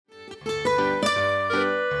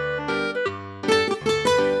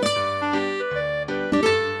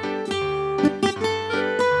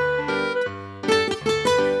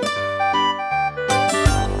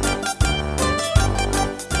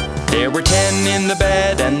were 10 in the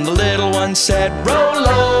bed, and the little one said, roll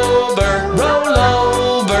over, roll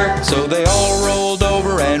over. So they all rolled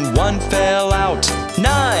over and one fell out.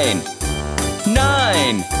 9,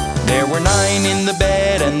 9. There were 9 in the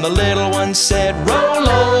bed, and the little one said, roll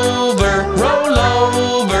over, roll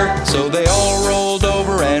over. So they all rolled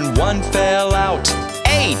over and one fell out.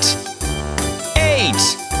 8,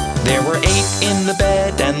 8. There were 8 in the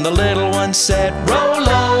bed, and the little one said, roll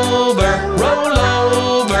over, roll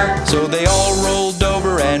over. So they all rolled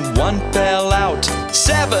over and one fell out.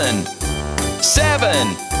 7,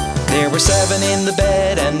 7. There were 7 in the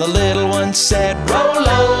bed, and the little one said, roll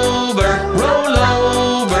over, roll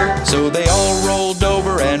over. So they all rolled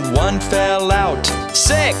over and one fell out.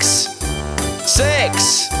 6,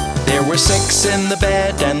 6. There were 6 in the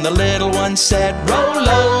bed, and the little one said, roll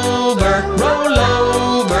over, roll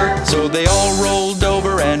over. So they all rolled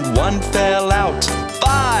over and one fell out.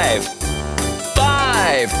 5,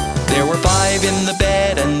 5. There were 5 in the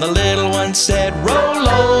bed, and the little one said, roll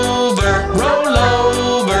over, roll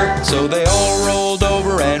over. So they all rolled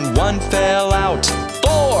over and one fell out.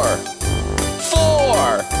 4,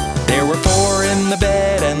 4. There were 4 in the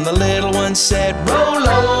bed, and the little one said, roll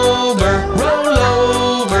over, roll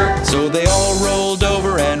over. So they all rolled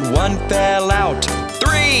over and one fell out.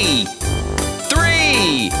 3,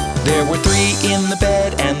 3. There were 3 in the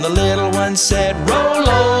bed, and the little one said, roll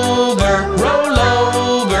over, roll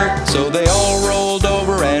over. So they all rolled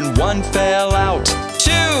over and one fell out.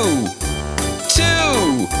 2,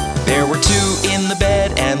 2. There were 2 in the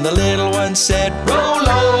bed, and the little one said, roll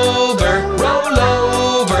over, roll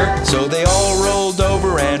over. So they all rolled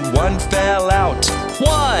over and one fell out.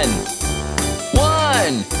 1,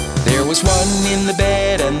 1. There was 1 in the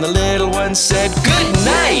bed, and the little one said, good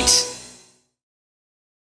night.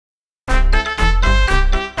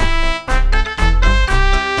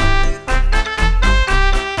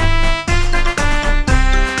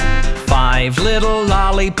 Five little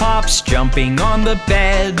lollipops jumping on the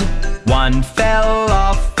bed. One fell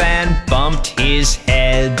off and bumped his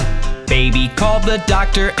head. Baby called the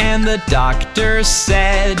doctor, and the doctor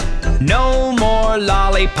said, no more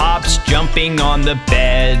lollipops jumping on the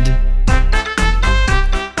bed.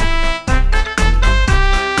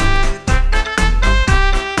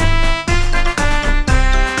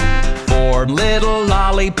 Four little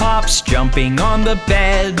lollipops jumping on the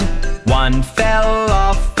bed. One fell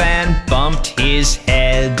off and bumped his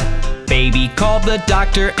head. Baby called the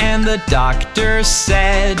doctor, and the doctor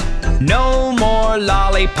said, no more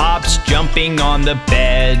lollipops jumping on the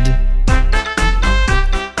bed.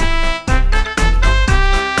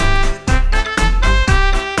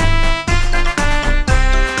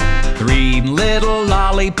 Three little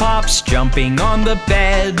lollipops jumping on the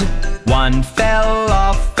bed. One fell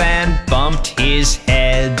off and bumped his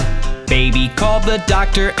head. Baby called the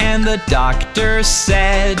doctor, and the doctor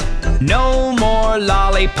said, no more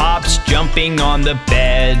lollipops jumping on the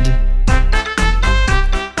bed.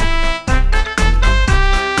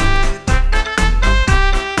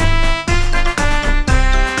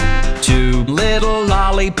 Two little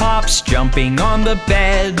lollipops jumping on the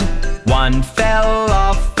bed. One fell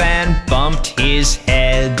off and bumped his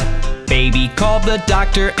head. Baby called the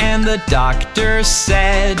doctor, and the doctor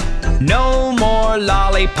said, no more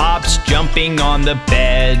lollipops jumping on the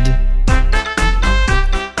bed.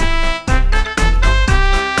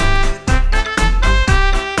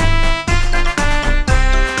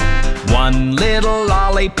 One little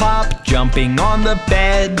lollipop jumping on the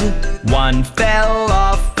bed. One fell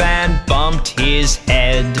off and bumped his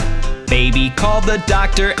head. Baby called the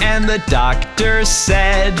doctor, and the doctor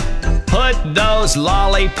said, put those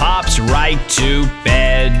lollipops right to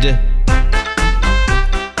bed.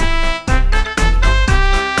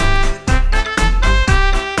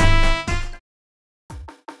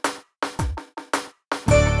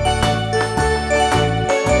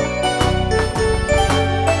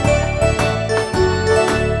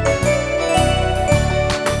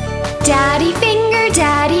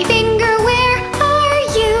 Daddy finger, where are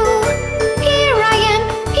you? Here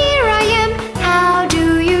I am, how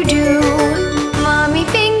do you do? Mommy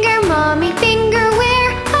finger,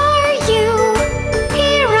 where are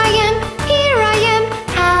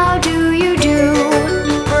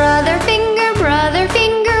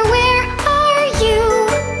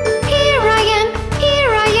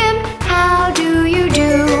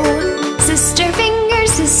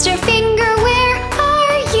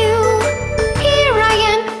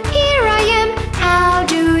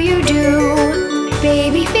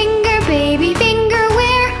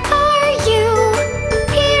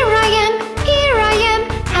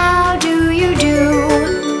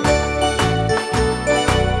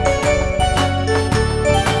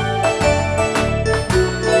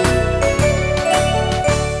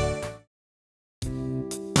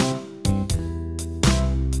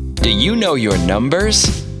you know your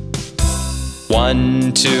numbers?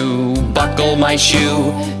 1, 2, buckle my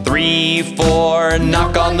shoe. 3, 4,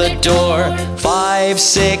 knock on the door. 5,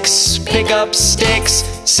 6, pick up sticks.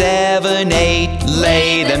 7, 8,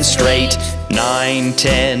 lay them straight. 9,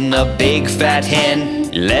 10, a big fat hen.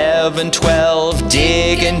 11, 12,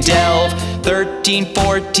 dig and delve. 13,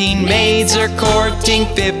 14, maids are courting.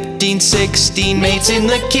 15, 16, maids in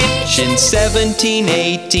the kitchen. 17,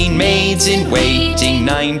 18, maids in waiting.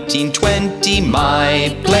 19, 20,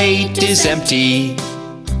 my plate is empty.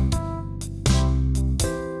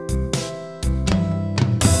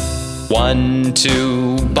 1,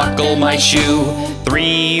 2, buckle my shoe.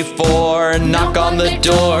 3, 4, knock on the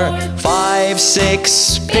door. 5,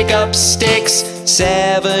 6, pick up sticks.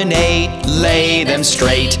 7, 8, lay them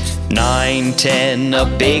straight. 9, 10, a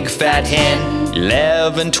big fat hen.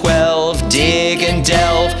 11, 12, dig and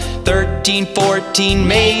delve. 13, 14,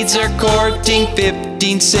 maids are courting.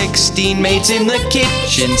 15, 16, maids in the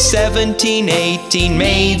kitchen. 17, 18,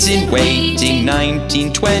 maids in waiting.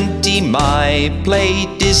 19, 20, my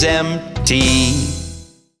plate is empty.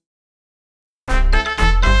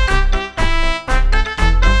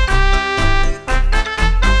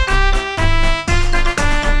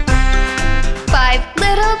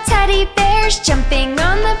 Teddy bears jumping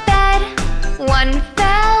on the bed. One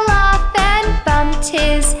fell off and bumped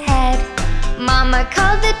his head. Mama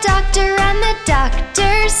called the doctor and the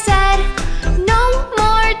doctor said, no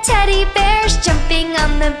more teddy bears jumping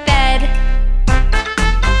on the bed.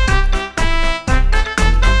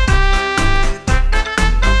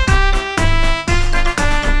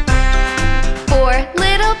 Four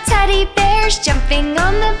little teddy bears jumping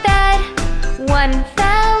on the bed. One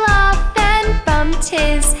fell off and bumped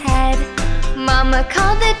his head. Mama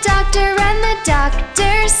called the doctor and the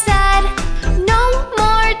doctor said, no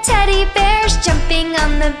more teddy bears jumping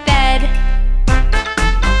on the bed.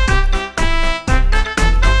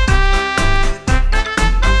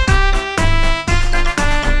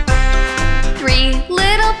 Three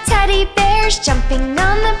little teddy bears jumping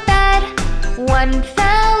on the bed. One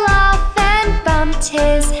fell off and bumped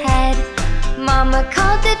his head. Mama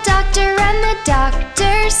called the doctor and the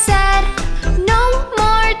doctor said, no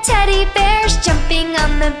more teddy bears jumping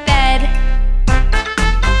on the bed.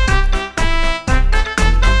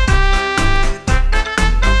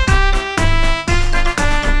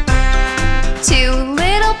 Two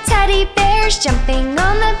little teddy bears jumping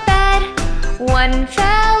on the bed. One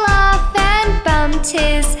fell off and bumped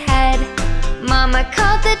his head. Mama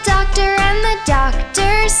called the doctor and the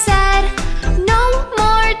doctor said, no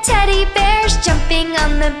more teddy bears jumping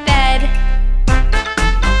on the bed.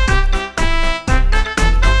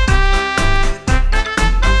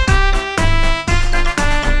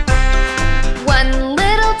 One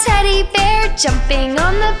little teddy bear jumping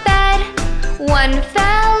on the bed. One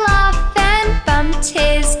fell off and bumped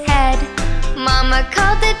his head. Mama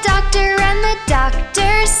called the doctor and the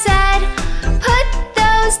doctor said, put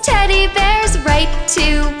those teddy bears right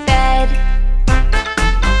to bed.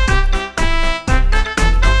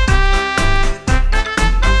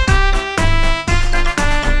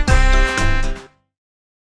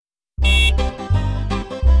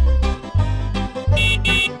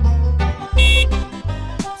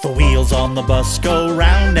 The wheels on the bus go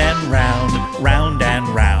round and round, round and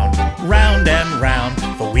round, round and round.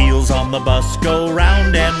 The wheels on the bus go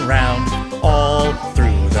round and round, all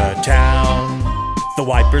through the town. The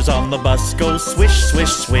wipers on the bus go swish, swish,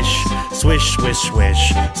 swish, swish, swish,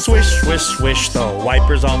 swish, swish, swish, swish. The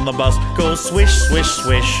wipers on the bus go swish, swish,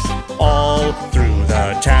 swish, all through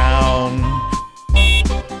the town.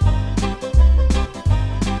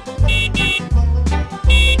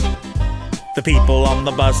 The people on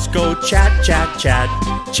the bus go chat, chat, chat,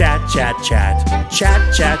 chat, chat, chat,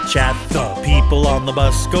 chat, chat, chat. The people on the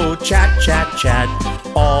bus go chat, chat, chat,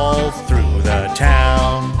 all through the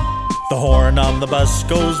town. The horn on the bus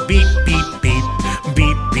goes beep, beep, beep,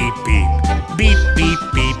 beep, beep, beep, beep, beep,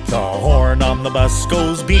 beep. The horn on the bus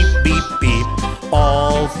goes beep, beep, beep,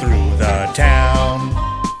 all through the town.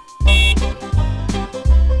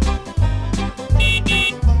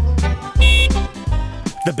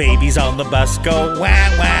 The babies on the bus go wah,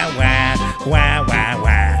 wah, wah, wah, wah,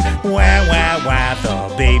 wah, wah, wah, wah.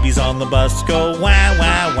 The babies on the bus go wah,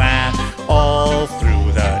 wah, wah, all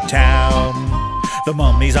through the town. The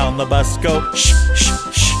mummies on the bus go shh, shh,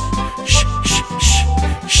 shh, shh, shh, shh,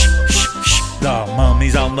 shh, shh, shh. The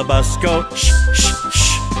mummies on the bus go shh, shh,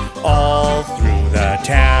 shh, all through the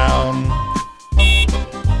town.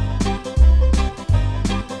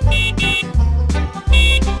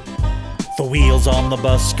 The wheels on the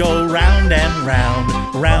bus go round and round,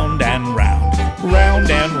 round and round, round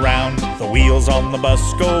and round. The wheels on the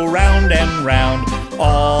bus go round and round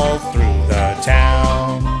all through the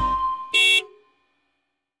town.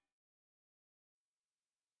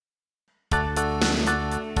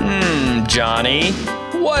 Johnny,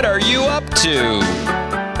 what are you up to?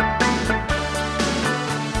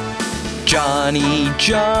 Johnny,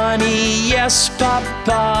 Johnny, yes,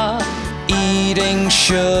 Papa. Eating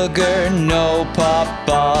sugar, no,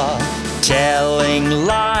 Papa. Telling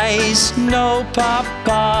lies, no,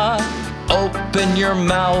 Papa. Open your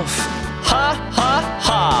mouth, ha, ha,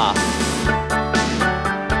 ha.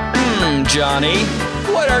 Johnny,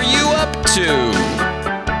 what are you up to?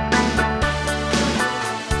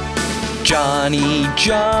 Johnny,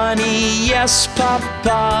 Johnny, yes,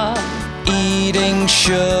 Papa. Eating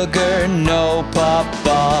sugar, no,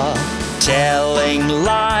 Papa. Telling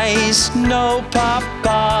lies, no,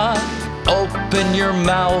 Papa. Open your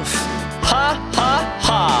mouth, ha, ha,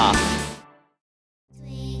 ha.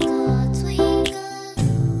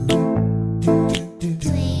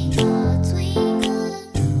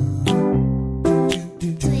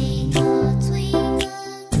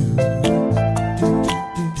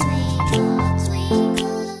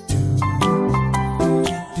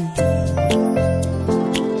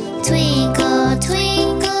 Twinkle,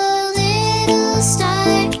 twinkle, little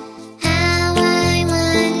star, how I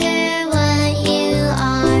wonder what you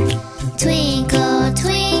are. Twinkle,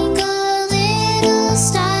 twinkle, little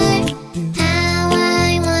star, how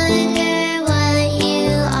I wonder what you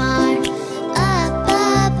are. Up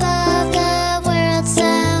above the world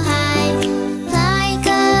so high, like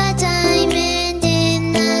a diamond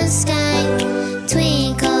in the sky.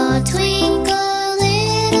 Twinkle, twinkle,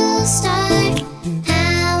 little star,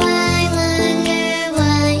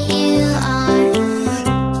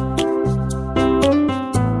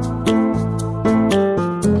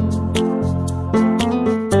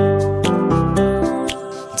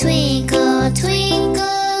 twinkle,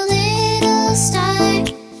 twinkle, little star,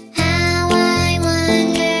 how I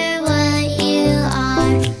wonder what you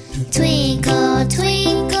are. Twinkle,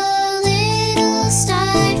 twinkle, little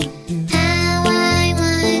star, how I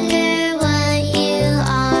wonder what you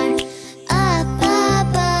are. Up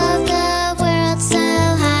above the world so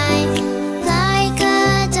high, like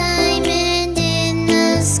a diamond in the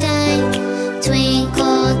sky.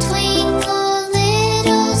 Twinkle, twinkle,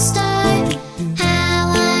 little star, how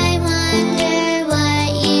I wonder what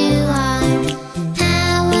you are.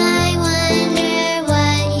 How I wonder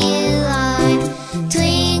what you are.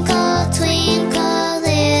 Twinkle, twinkle,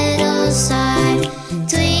 little star.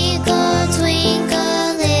 Twinkle, twinkle,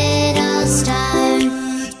 little star.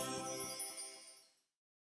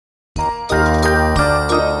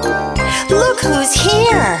 Look who's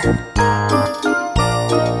here!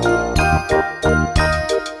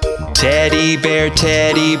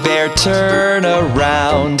 Teddy bear, turn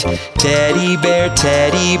around. Teddy bear,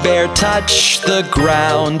 touch the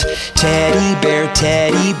ground. Teddy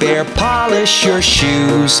bear, polish your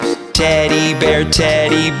shoes. Teddy bear,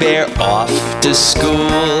 off to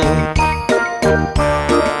school.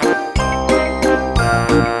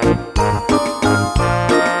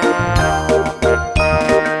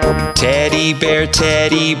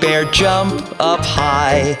 Teddy bear, jump up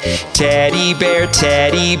high. Teddy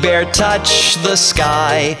bear, touch the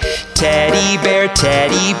sky. Teddy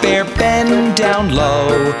bear, bend down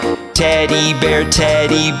low. Teddy bear,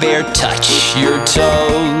 touch your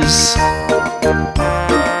toes.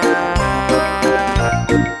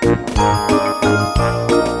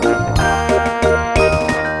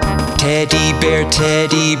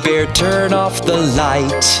 Teddy bear, turn off the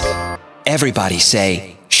light. Everybody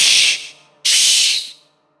say, shh, shh.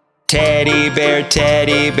 Teddy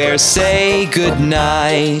bear, say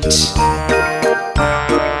goodnight.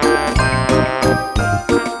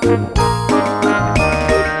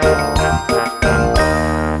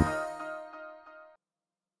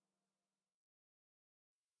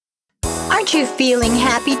 Aren't you feeling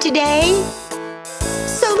happy today?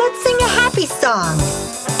 So let's sing a happy song.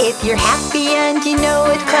 If you're happy and you know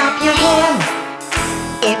it, clap your hands.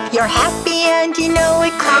 If you're happy and you know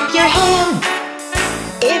it, clap your hands.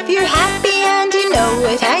 If you're happy and you know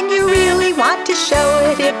it, and you really want to show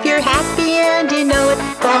it. If you're happy and you know it,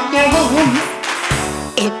 clap your hands.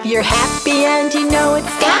 If you're happy and you know it,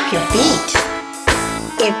 stamp your feet.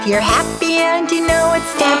 If you're happy and you know it,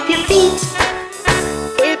 stamp your feet.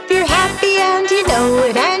 If you're happy and you know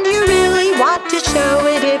it, and you really want to show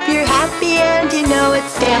it. If you're happy and you know it,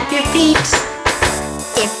 stamp your feet.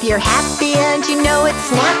 If you're happy and you know it,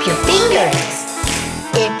 snap your fingers.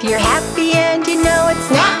 If you're happy and you know it,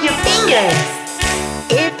 snap your fingers.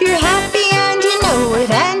 If you're happy and you know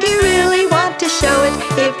it, and you really want to show it.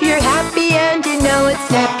 If you're happy and you know it,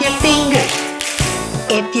 snap your fingers.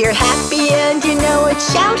 If you're happy and you know it,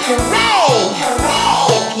 shout hooray!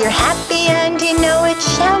 If you're happy and you know it,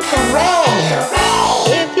 shout hooray!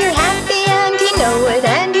 If you're happy and you know it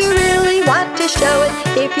and you really want to show it,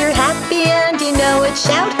 if you're happy and you know it,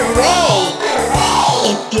 shout hooray!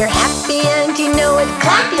 If you're happy and you know it,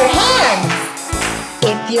 clap your hands!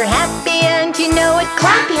 If you're happy and you know it,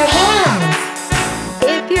 clap your hands!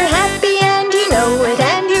 If you're happy and you know it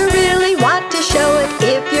and you really want to show it,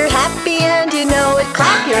 if you're happy and you know it,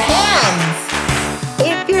 clap your hands!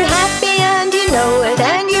 If you're happy and you know it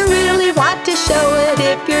and you really want to show it,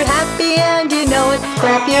 if you're happy and you know it,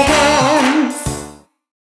 clap your hands!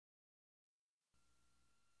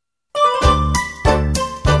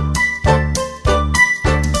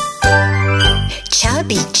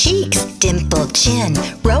 Chubby cheeks, dimpled chin,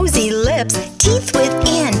 rosy lips, teeth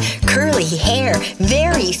within, curly hair,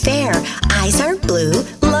 very fair, eyes are blue,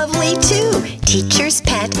 lovely too. Teacher's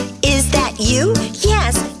pet, is that you?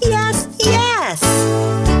 Yes, yes, yes!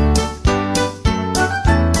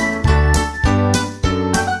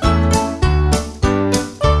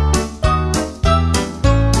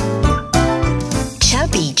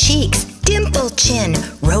 Chubby cheeks, dimpled chin,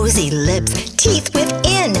 rosy lips, teeth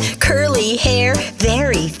within, curly hair,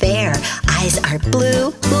 very fair, eyes are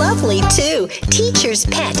blue, lovely too. Teacher's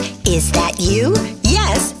pet, is that you?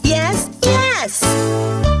 Yes, yes, yes!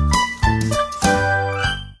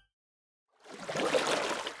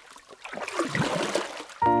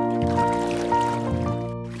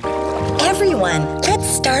 Everyone, let's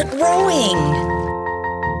start rowing!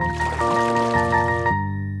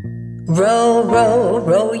 Row, row,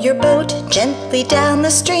 row your boat gently down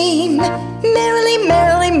the stream. Merrily,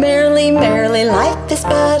 merrily, merrily, merrily, life is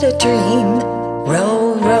but a dream.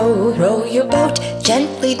 Row, row, row your boat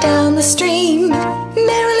gently down the stream.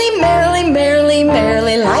 Merrily, merrily, merrily,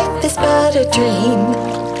 merrily, life is but a dream.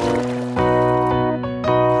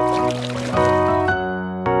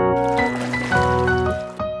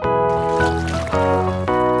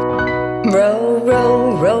 Row,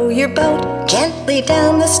 row, row your boat gently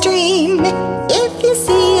down the stream. If you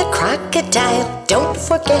see a crocodile, don't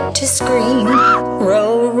forget to scream.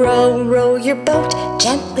 Row, row, row your boat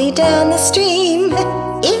gently down the stream.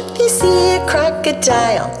 If you see a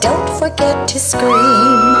crocodile, don't forget to scream.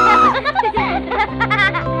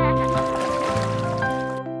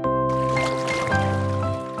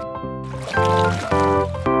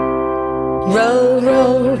 Row,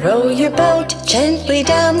 row, row your boat gently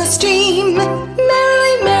down the stream.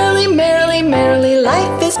 Merrily, merrily, merrily, merrily,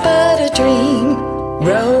 life is but a dream.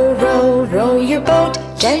 Row, row, row your boat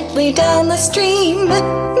gently down the stream.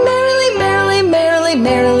 Merrily, merrily, merrily,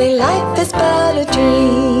 merrily, life is but a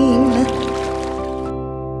dream.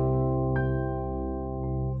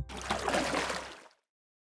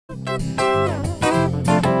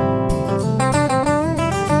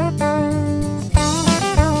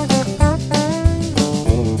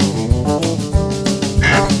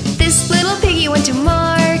 This little piggy went to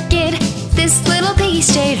market. This little piggy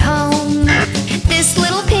stayed home. This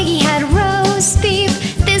little piggy had roast beef.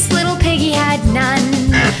 This little piggy had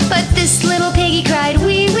none. But this little piggy cried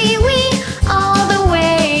wee wee wee all the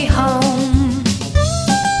way home.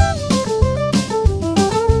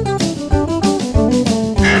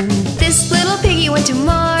 This little piggy went to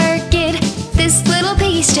market. This little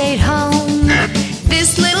piggy stayed home.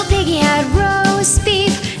 This little piggy had roast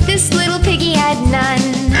beef. This little piggy had none.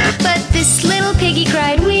 But this little piggy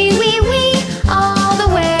cried wee wee wee all the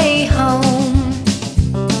way home.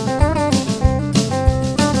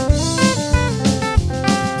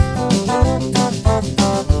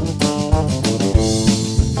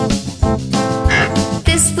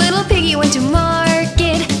 This little piggy went to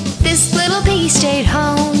market. This little piggy stayed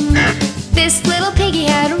home. This little piggy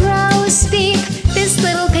had roast beef. This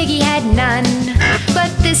little piggy had none.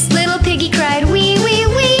 But this little piggy cried wee wee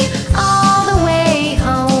wee all the way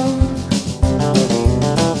home.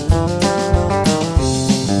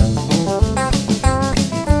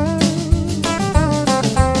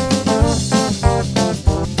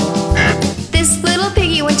 This little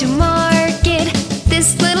piggy went to market.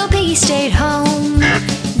 This little piggy stayed home.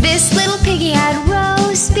 This little piggy had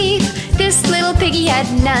roast beef. This little piggy had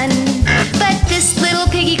none. But this little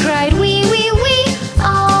piggy cried wee wee wee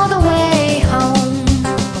all the way home.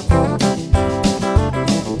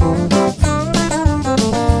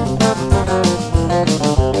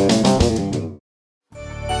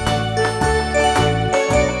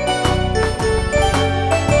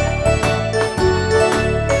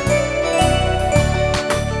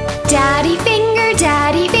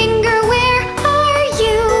 Daddy finger, where are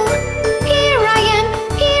you? Here I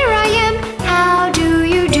am, how do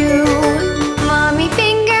you do? Mommy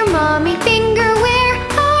finger, where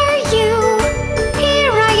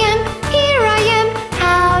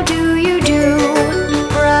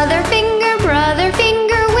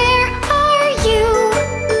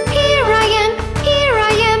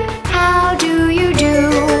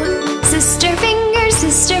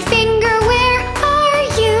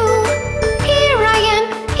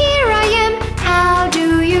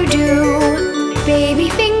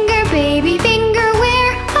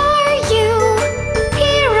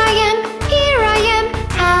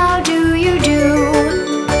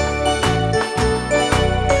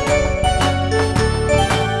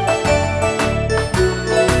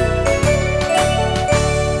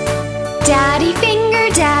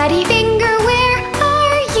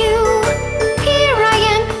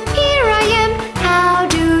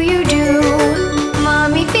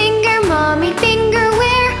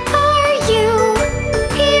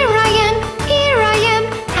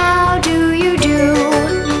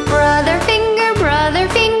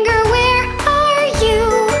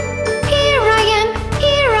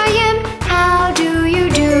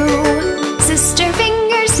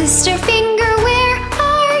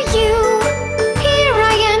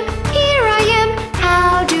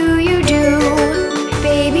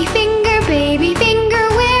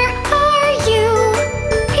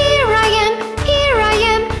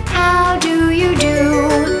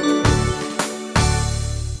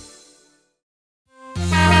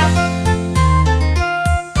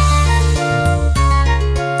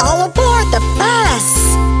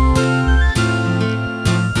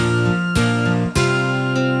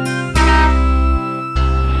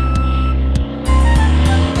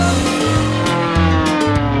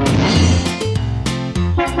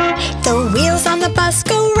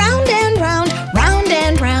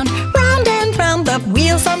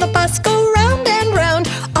bus go round and round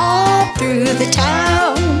all through the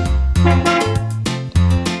town.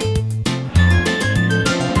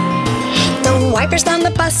 The wipers on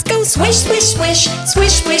the bus go swish, swish, swish,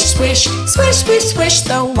 swish, swish, swish, swish, swish, swish.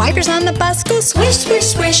 The wipers on the bus go swish, swish,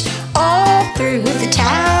 swish all through the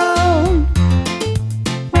town.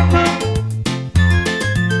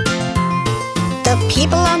 The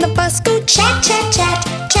people on the bus go chat, chat, chat,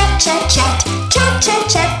 chat, chat, chat, chat, chat,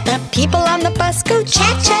 chat. The people on the bus go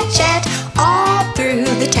chat, chat, chat all through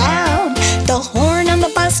the town. The horn on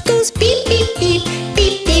the bus goes beep, beep, beep,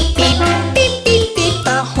 beep, beep, beep, beep, beep, beep.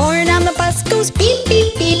 The horn on the bus goes beep,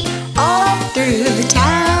 beep, beep all through the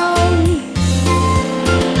town.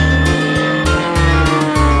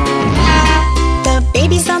 The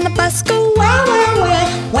babies on the bus go wah, wah, wah,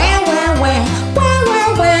 wah, wah, wah, wah, wah,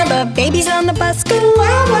 wah. The babies on the bus go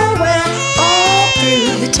wah, wah, wah all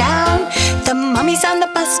through the town. The mummies on the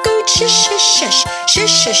bus go shush, shush, shush,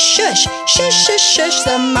 shush, shush, shush, shush, shush, shush.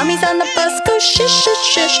 The mummies on the bus go shush, shush,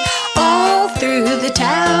 shush all through the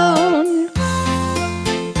town.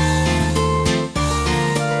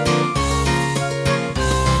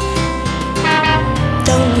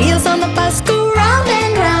 The wheels on the bus go round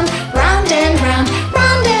and round, round and round,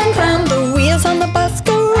 round and round. The wheels on the bus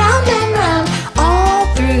go round and round all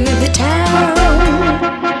through the town.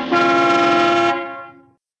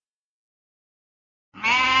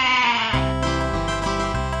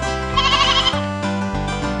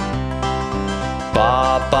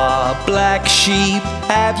 Baba, black sheep,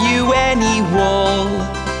 have you any wool?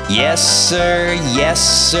 Yes, sir,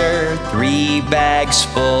 3 bags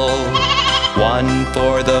full. 1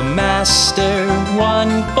 for the master,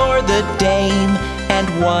 1 for the dame, and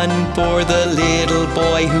 1 for the little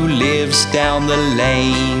boy who lives down the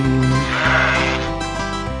lane.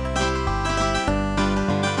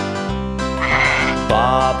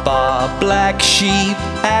 Baba, black sheep,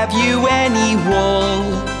 have you any wool?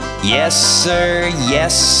 Yes, sir,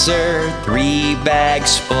 3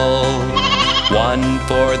 bags full. 1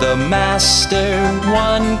 for the master,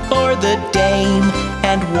 1 for the dame,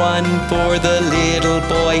 and 1 for the little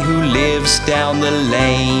boy who lives down the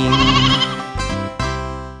lane.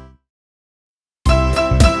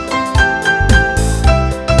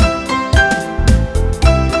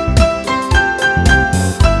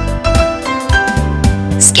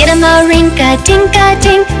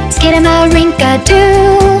 Skidamarinka-dinka-dink,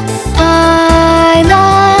 skidamarinka-doo, I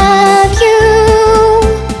love you.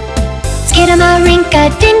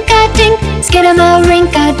 Skidamarinka-dinka-dink,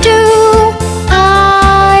 skidamarinka-doo, I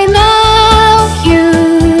love you.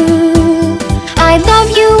 I love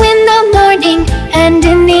you in the morning and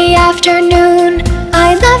in the afternoon. I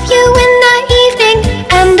love you in the evening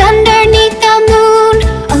and underneath the moon.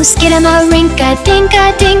 Oh,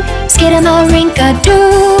 skidamarinka-dinka-dink,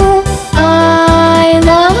 skidamarinka-doo, I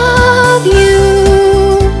love you.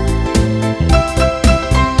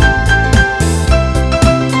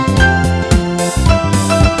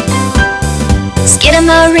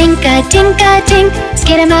 Skidamarinka-dinka-dink,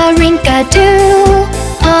 skidamarinka-doo,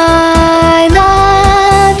 I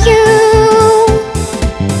love you.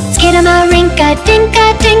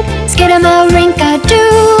 Skidamarinka-dinka-dink,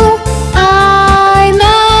 skidamarinka-doo, I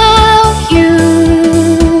love you.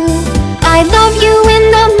 I love you in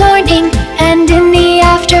the morning and in the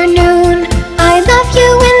afternoon. I love you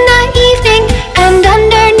in the evening and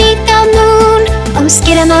underneath the moon. Oh,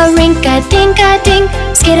 skidamarinka-dinka-dink,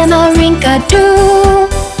 skidamarinka-doo,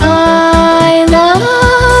 I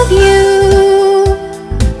love you.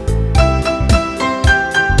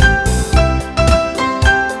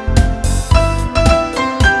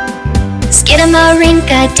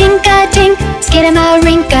 Skidamarinka-dinka-dink,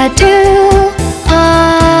 skidamarinka-doo, I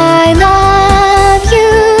love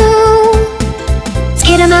you.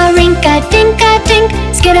 Skidamarinka-dinka-dink,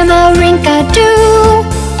 skidamarinka-doo,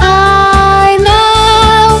 I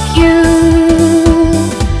love you.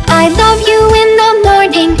 I love you in the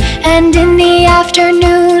morning and in the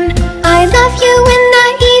afternoon. I love you in the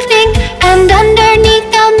evening and underneath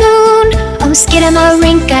the moon. Oh,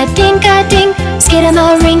 skidamarinka-dinka-dink,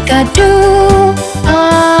 skidamarinka-doo, I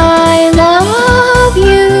love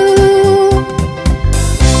you.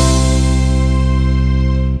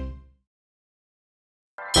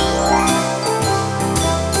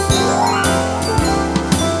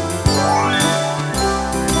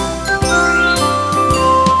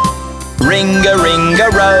 Ring-a-ring-a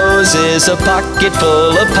roses, a pocket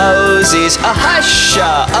full of posies. A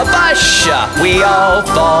husha, a busha, we all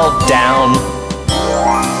fall down.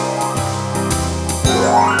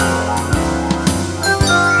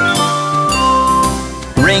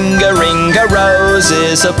 Ring-a-ring-a roses,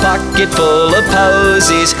 roses, a pocket full of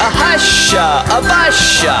posies. A husha, a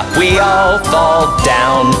busha, we all fall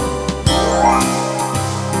down.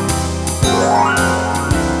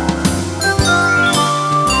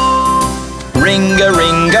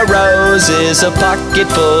 Ring-a-ring-a roses, a pocket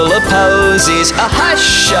full of posies. A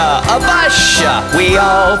husha, a busha, we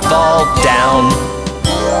all fall down.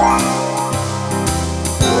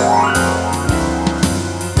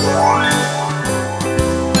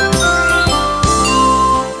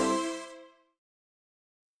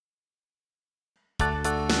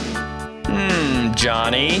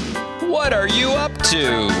 Johnny, what are you up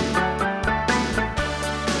to?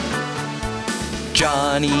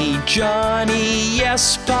 Johnny, Johnny,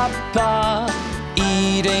 yes, Papa.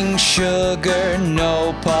 Eating sugar,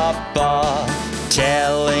 no, Papa.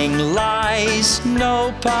 Telling lies,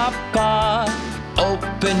 no, Papa.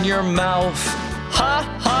 Open your mouth, ha,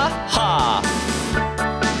 ha, ha.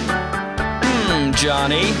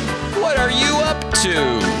 Johnny, what are you up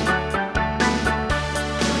to?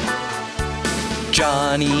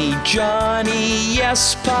 Johnny, Johnny,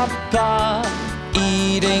 yes, Papa.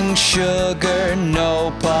 Eating sugar,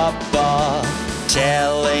 no, Papa.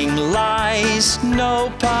 Telling lies,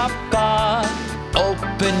 no, Papa.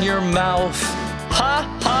 Open your mouth, ha,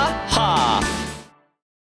 ha, ha.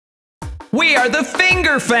 We are the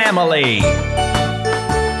Finger Family.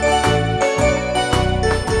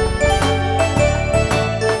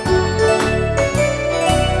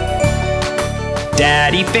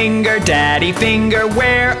 Daddy Finger,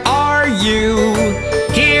 where are you?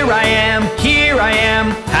 Here I am,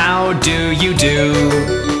 how do you do?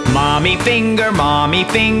 Mommy Finger,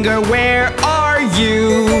 where are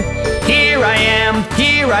you? Here I am,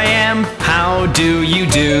 how do you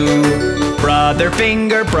do? Brother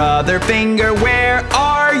Finger, where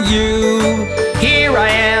are you? Here I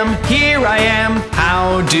am,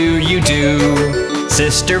 how do you do?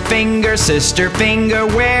 Sister Finger,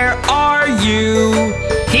 where are you?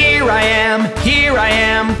 Here I am,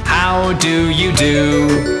 how do you do?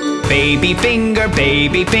 Baby Finger,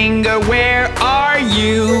 where are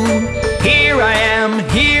you? Here I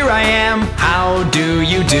am, how do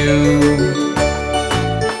you do?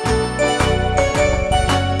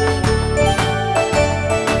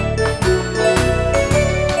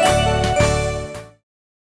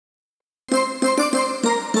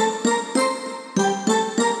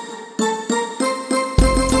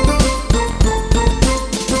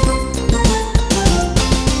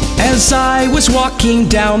 As I was walking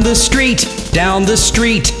down the street,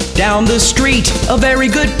 a very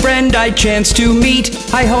good friend I chanced to meet.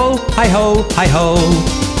 Hi-ho, hi-ho, hi-ho.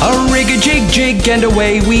 A rig-a-jig-jig and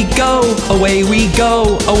away we go, away we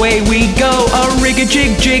go, away we go. A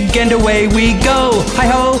rig-a-jig-jig and away we go.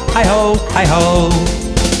 Hi-ho, hi-ho, hi-ho.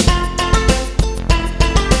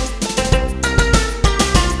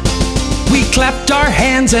 We clapped our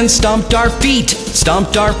hands and stomped our feet,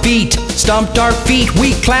 stomped our feet, stomped our feet.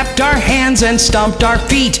 We clapped our hands and stomped our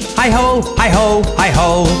feet. Hi-ho, hi-ho,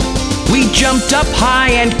 hi-ho. We jumped up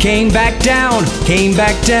high and came back down, came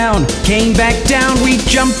back down, came back down. We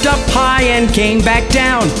jumped up high and came back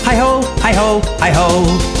down. Hi-ho, hi-ho, hi-ho.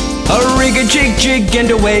 A rig-a-jig-jig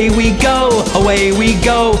and away we go, away we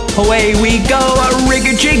go, away we go. A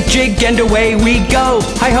rig-a-jig-jig and away we go.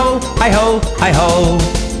 Hi-ho, hi-ho, hi-ho.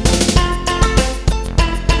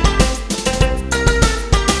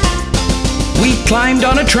 We climbed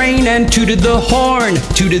on a train and tooted the horn,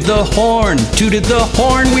 tooted the horn, tooted the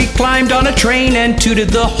horn. We climbed on a train and tooted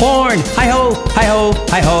the horn. Hi-ho, hi-ho,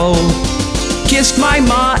 hi-ho. Kissed my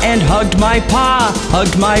ma and hugged my pa,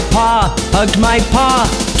 hugged my pa, hugged my pa.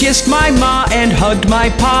 Kissed my ma and hugged my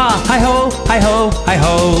pa. Hi-ho, hi-ho,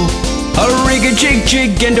 hi-ho. A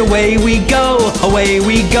rig-a-jig-jig and away we go, away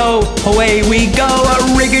we go, away we go.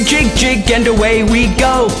 A rig-a-jig-jig and away we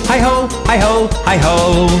go. Hi-ho, hi-ho,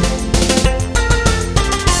 hi-ho.